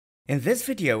In this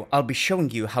video, I'll be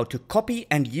showing you how to copy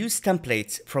and use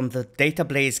templates from the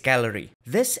DataBlaze gallery.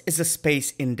 This is a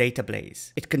space in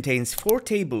DataBlaze. It contains 4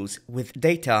 tables with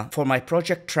data for my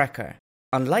project tracker.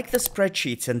 Unlike the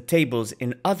spreadsheets and tables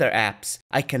in other apps,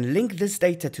 I can link this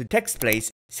data to TextBlaze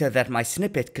so that my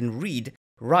snippet can read,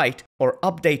 write, or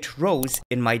update rows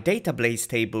in my DataBlaze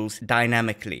tables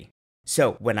dynamically.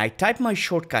 So, when I type my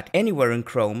shortcut anywhere in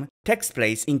Chrome,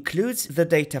 TextBlaze includes the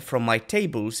data from my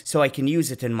tables so I can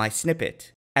use it in my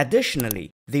snippet.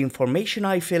 Additionally, the information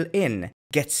I fill in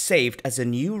gets saved as a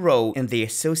new row in the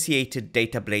associated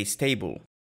DataBlaze table.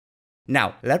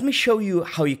 Now, let me show you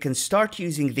how you can start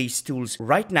using these tools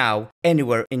right now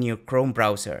anywhere in your Chrome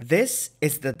browser. This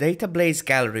is the DataBlaze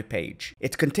gallery page.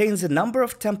 It contains a number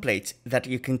of templates that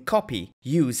you can copy,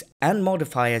 use, and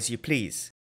modify as you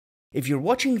please. If you're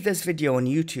watching this video on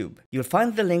YouTube, you'll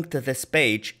find the link to this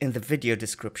page in the video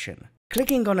description.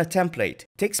 Clicking on a template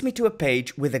takes me to a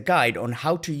page with a guide on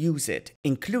how to use it,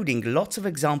 including lots of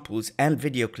examples and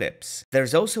video clips.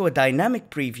 There's also a dynamic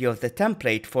preview of the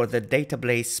template for the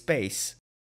DataBlaze space.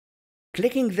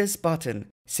 Clicking this button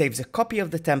saves a copy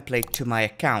of the template to my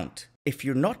account. If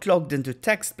you're not logged into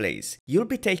TextBlaze, you'll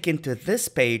be taken to this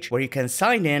page where you can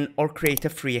sign in or create a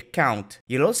free account.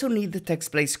 You'll also need the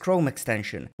TextBlaze Chrome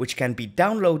extension, which can be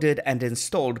downloaded and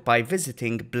installed by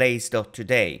visiting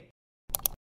blaze.today.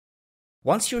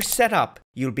 Once you're set up,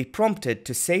 you'll be prompted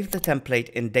to save the template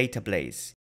in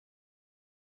DataBlaze.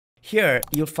 Here,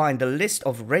 you'll find a list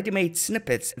of ready-made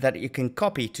snippets that you can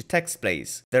copy to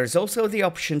TextBlaze. There's also the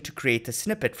option to create a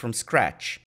snippet from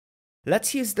scratch.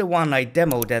 Let's use the one I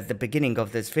demoed at the beginning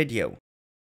of this video.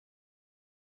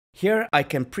 Here I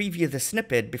can preview the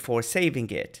snippet before saving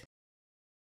it.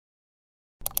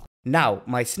 Now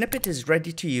my snippet is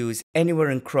ready to use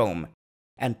anywhere in Chrome,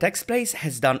 and TextBlaze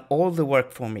has done all the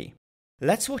work for me.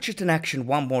 Let's watch it in action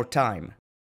one more time.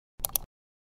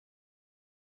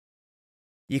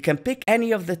 You can pick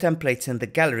any of the templates in the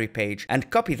gallery page and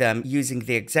copy them using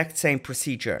the exact same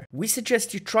procedure. We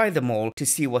suggest you try them all to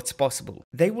see what's possible.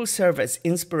 They will serve as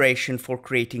inspiration for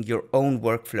creating your own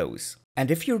workflows. And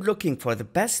if you're looking for the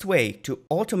best way to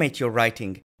automate your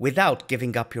writing without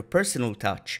giving up your personal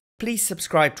touch, please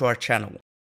subscribe to our channel.